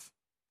kind.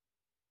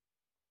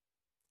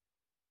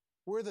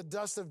 We're the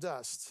dust of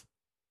dust.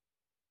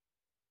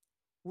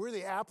 We're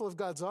the apple of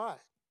God's eye.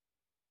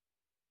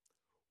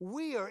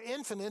 We are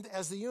infinite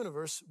as the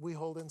universe we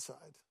hold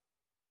inside.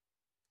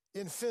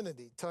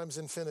 Infinity times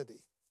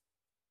infinity.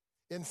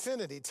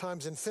 Infinity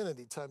times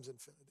infinity times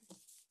infinity.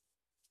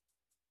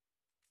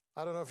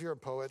 I don't know if you're a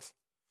poet,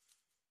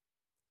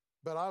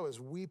 but I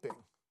was weeping.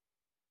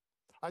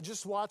 I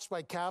just watched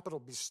my Capitol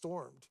be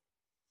stormed.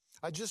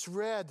 I just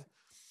read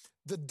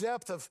the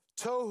depth of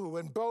tohu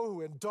and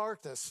bohu and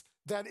darkness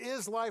that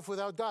is life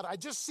without God. I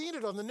just seen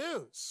it on the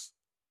news.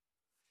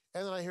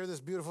 And then I hear this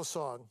beautiful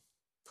song.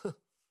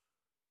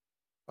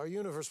 Our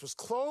universe was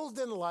clothed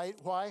in light.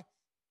 Why?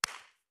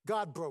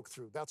 God broke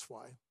through. That's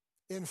why.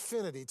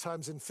 Infinity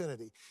times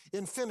infinity.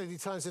 Infinity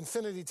times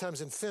infinity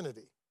times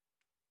infinity.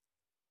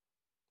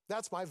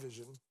 That's my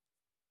vision.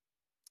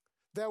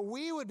 That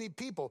we would be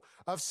people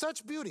of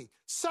such beauty,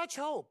 such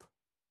hope,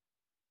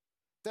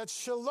 that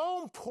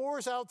shalom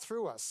pours out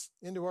through us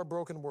into our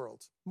broken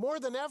world, more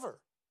than ever.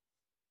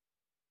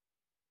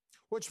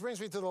 Which brings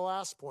me to the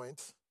last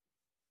point.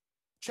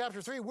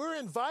 Chapter 3, we're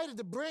invited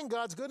to bring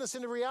God's goodness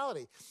into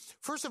reality.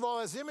 First of all,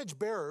 as image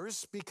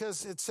bearers,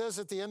 because it says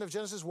at the end of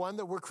Genesis 1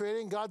 that we're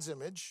creating God's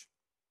image,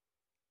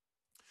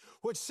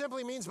 which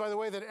simply means, by the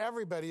way, that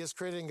everybody is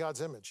created in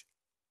God's image.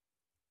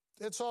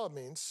 That's all it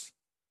means.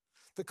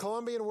 The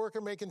Colombian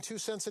worker making 2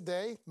 cents a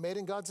day, made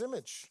in God's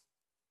image.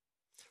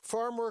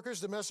 Farm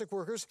workers, domestic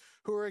workers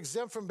who are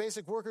exempt from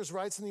basic workers'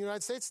 rights in the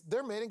United States,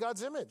 they're made in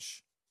God's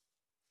image.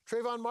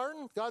 Trayvon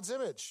Martin, God's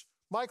image.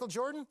 Michael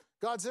Jordan,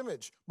 God's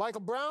image.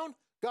 Michael Brown,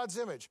 God's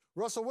image.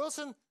 Russell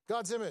Wilson,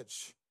 God's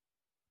image.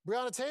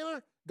 Breonna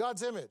Taylor,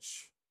 God's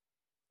image.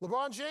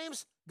 LeBron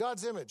James,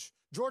 God's image.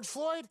 George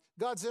Floyd,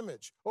 God's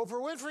image.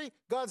 Oprah Winfrey,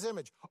 God's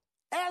image.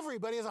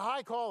 Everybody has a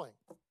high calling.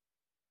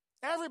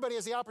 Everybody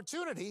has the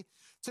opportunity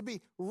to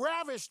be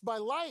ravished by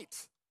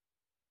light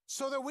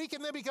so that we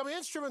can then become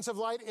instruments of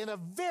light in a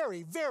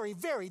very, very,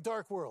 very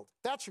dark world.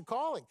 That's your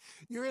calling.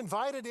 You're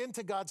invited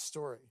into God's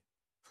story.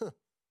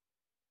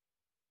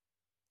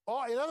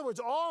 In other words,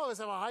 all of us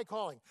have a high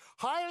calling,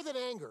 higher than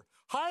anger,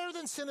 higher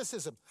than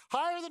cynicism,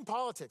 higher than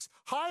politics,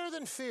 higher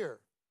than fear.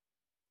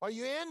 Are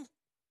you in?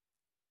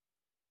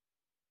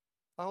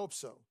 I hope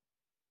so.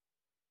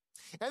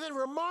 And then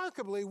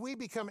remarkably, we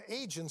become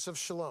agents of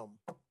shalom.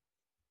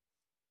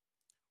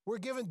 We're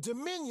given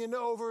dominion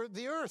over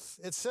the earth.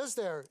 It says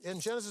there in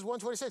Genesis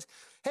 1:26,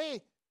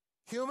 hey,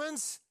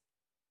 humans,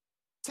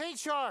 take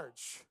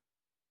charge.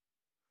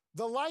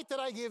 The light that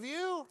I give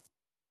you,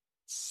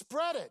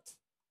 spread it.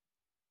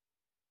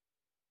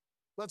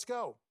 Let's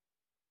go.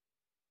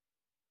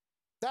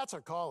 That's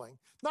our calling.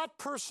 Not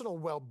personal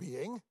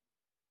well-being.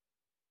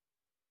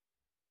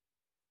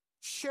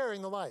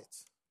 Sharing the light.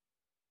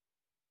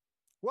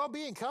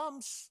 Well-being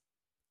comes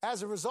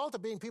as a result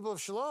of being people of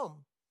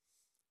shalom.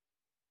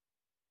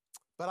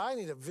 But I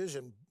need a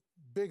vision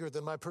bigger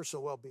than my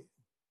personal well-being.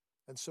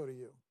 And so do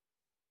you.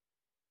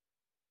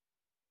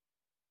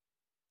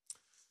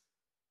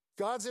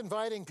 God's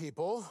inviting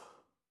people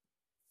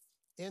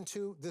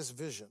into this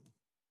vision.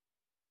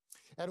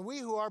 And we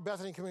who are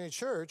Bethany Community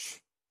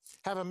Church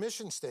have a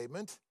mission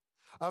statement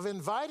of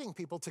inviting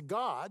people to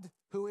God,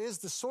 who is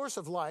the source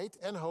of light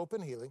and hope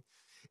and healing,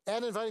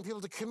 and inviting people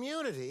to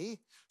community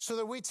so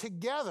that we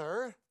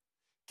together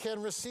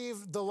can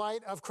receive the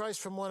light of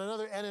Christ from one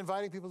another, and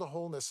inviting people to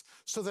wholeness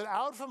so that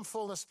out from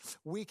fullness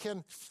we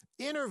can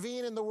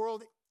intervene in the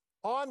world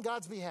on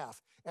God's behalf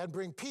and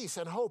bring peace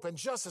and hope and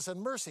justice and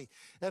mercy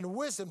and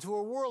wisdom to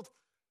a world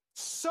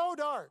so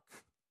dark.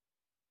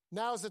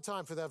 Now's the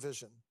time for that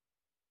vision.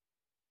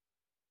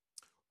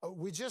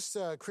 We just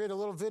created a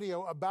little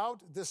video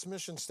about this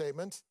mission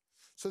statement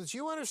so that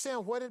you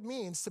understand what it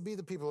means to be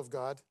the people of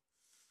God.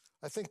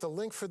 I think the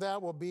link for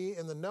that will be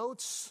in the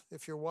notes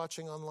if you're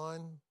watching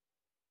online.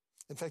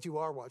 In fact, you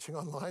are watching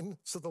online,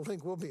 so the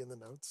link will be in the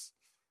notes.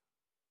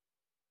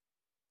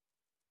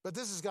 But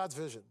this is God's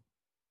vision.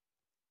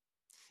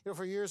 You know,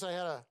 for years I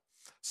had a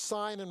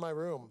sign in my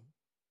room.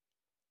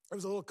 It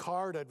was a little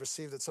card I'd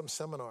received at some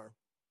seminar.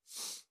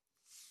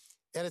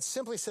 And it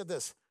simply said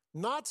this: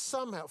 not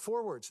somehow,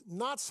 4 words,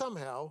 not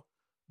somehow,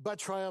 but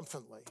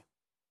triumphantly.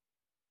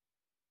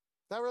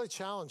 That really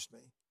challenged me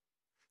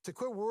to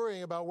quit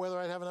worrying about whether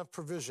I'd have enough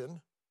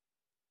provision,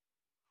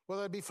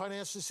 whether I'd be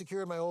financially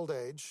secure in my old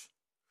age,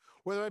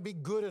 whether I'd be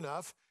good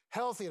enough,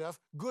 healthy enough,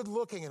 good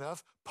looking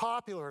enough,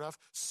 popular enough,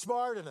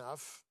 smart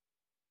enough.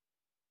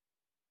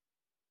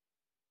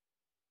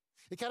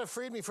 It kind of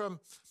freed me from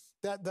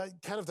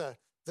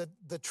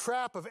the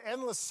trap of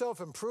endless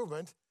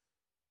self-improvement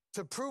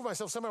to prove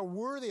myself somehow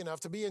worthy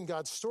enough to be in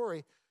God's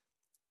story.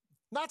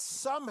 Not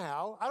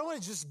somehow. I don't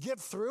want to just get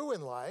through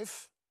in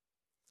life,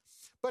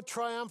 but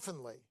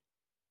triumphantly.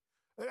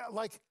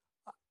 Like,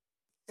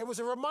 it was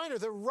a reminder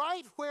that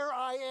right where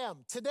I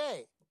am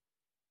today,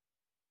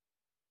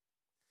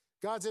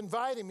 God's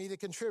inviting me to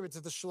contribute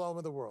to the shalom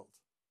of the world.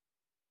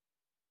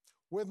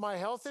 With my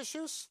health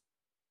issues,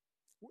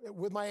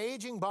 with my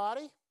aging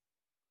body,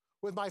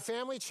 with my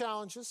family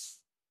challenges,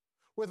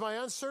 with my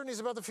uncertainties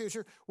about the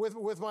future,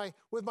 with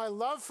my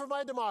love for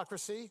my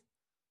democracy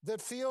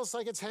that feels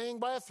like it's hanging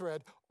by a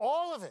thread,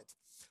 all of it.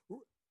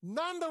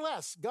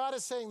 Nonetheless, God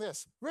is saying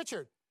this: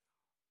 Richard,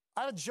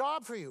 I have a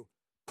job for you.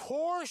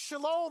 Pour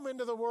shalom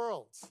into the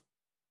world,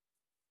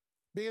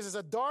 because it's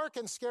a dark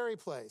and scary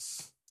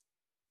place.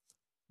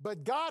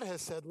 But God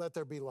has said, let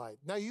there be light.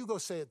 Now you go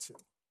say it too.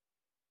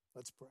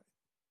 Let's pray.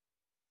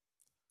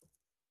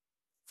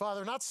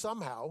 Father, not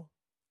somehow.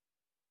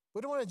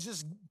 We don't want to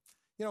just,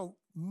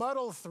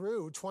 muddle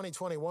through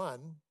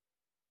 2021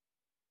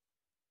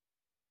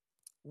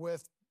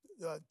 with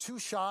 2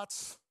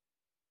 shots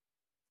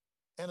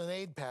and an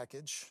aid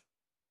package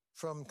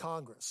from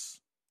Congress.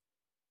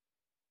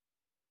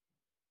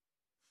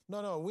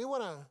 No, we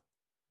want to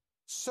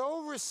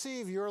so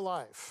receive your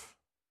life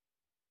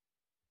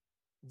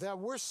that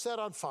we're set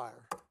on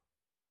fire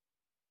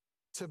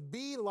to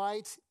be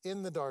light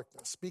in the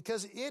darkness,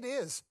 because it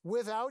is,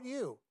 without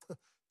you,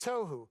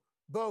 tohu,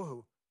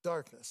 bohu,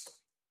 darkness.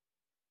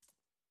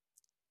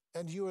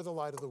 And you are the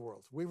light of the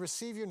world. We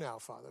receive you now,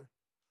 Father.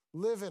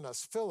 Live in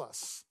us, fill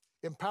us,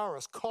 empower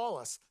us, call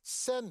us,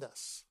 send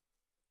us.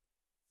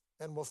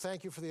 And we'll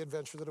thank you for the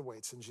adventure that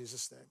awaits in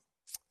Jesus' name.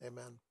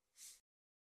 Amen.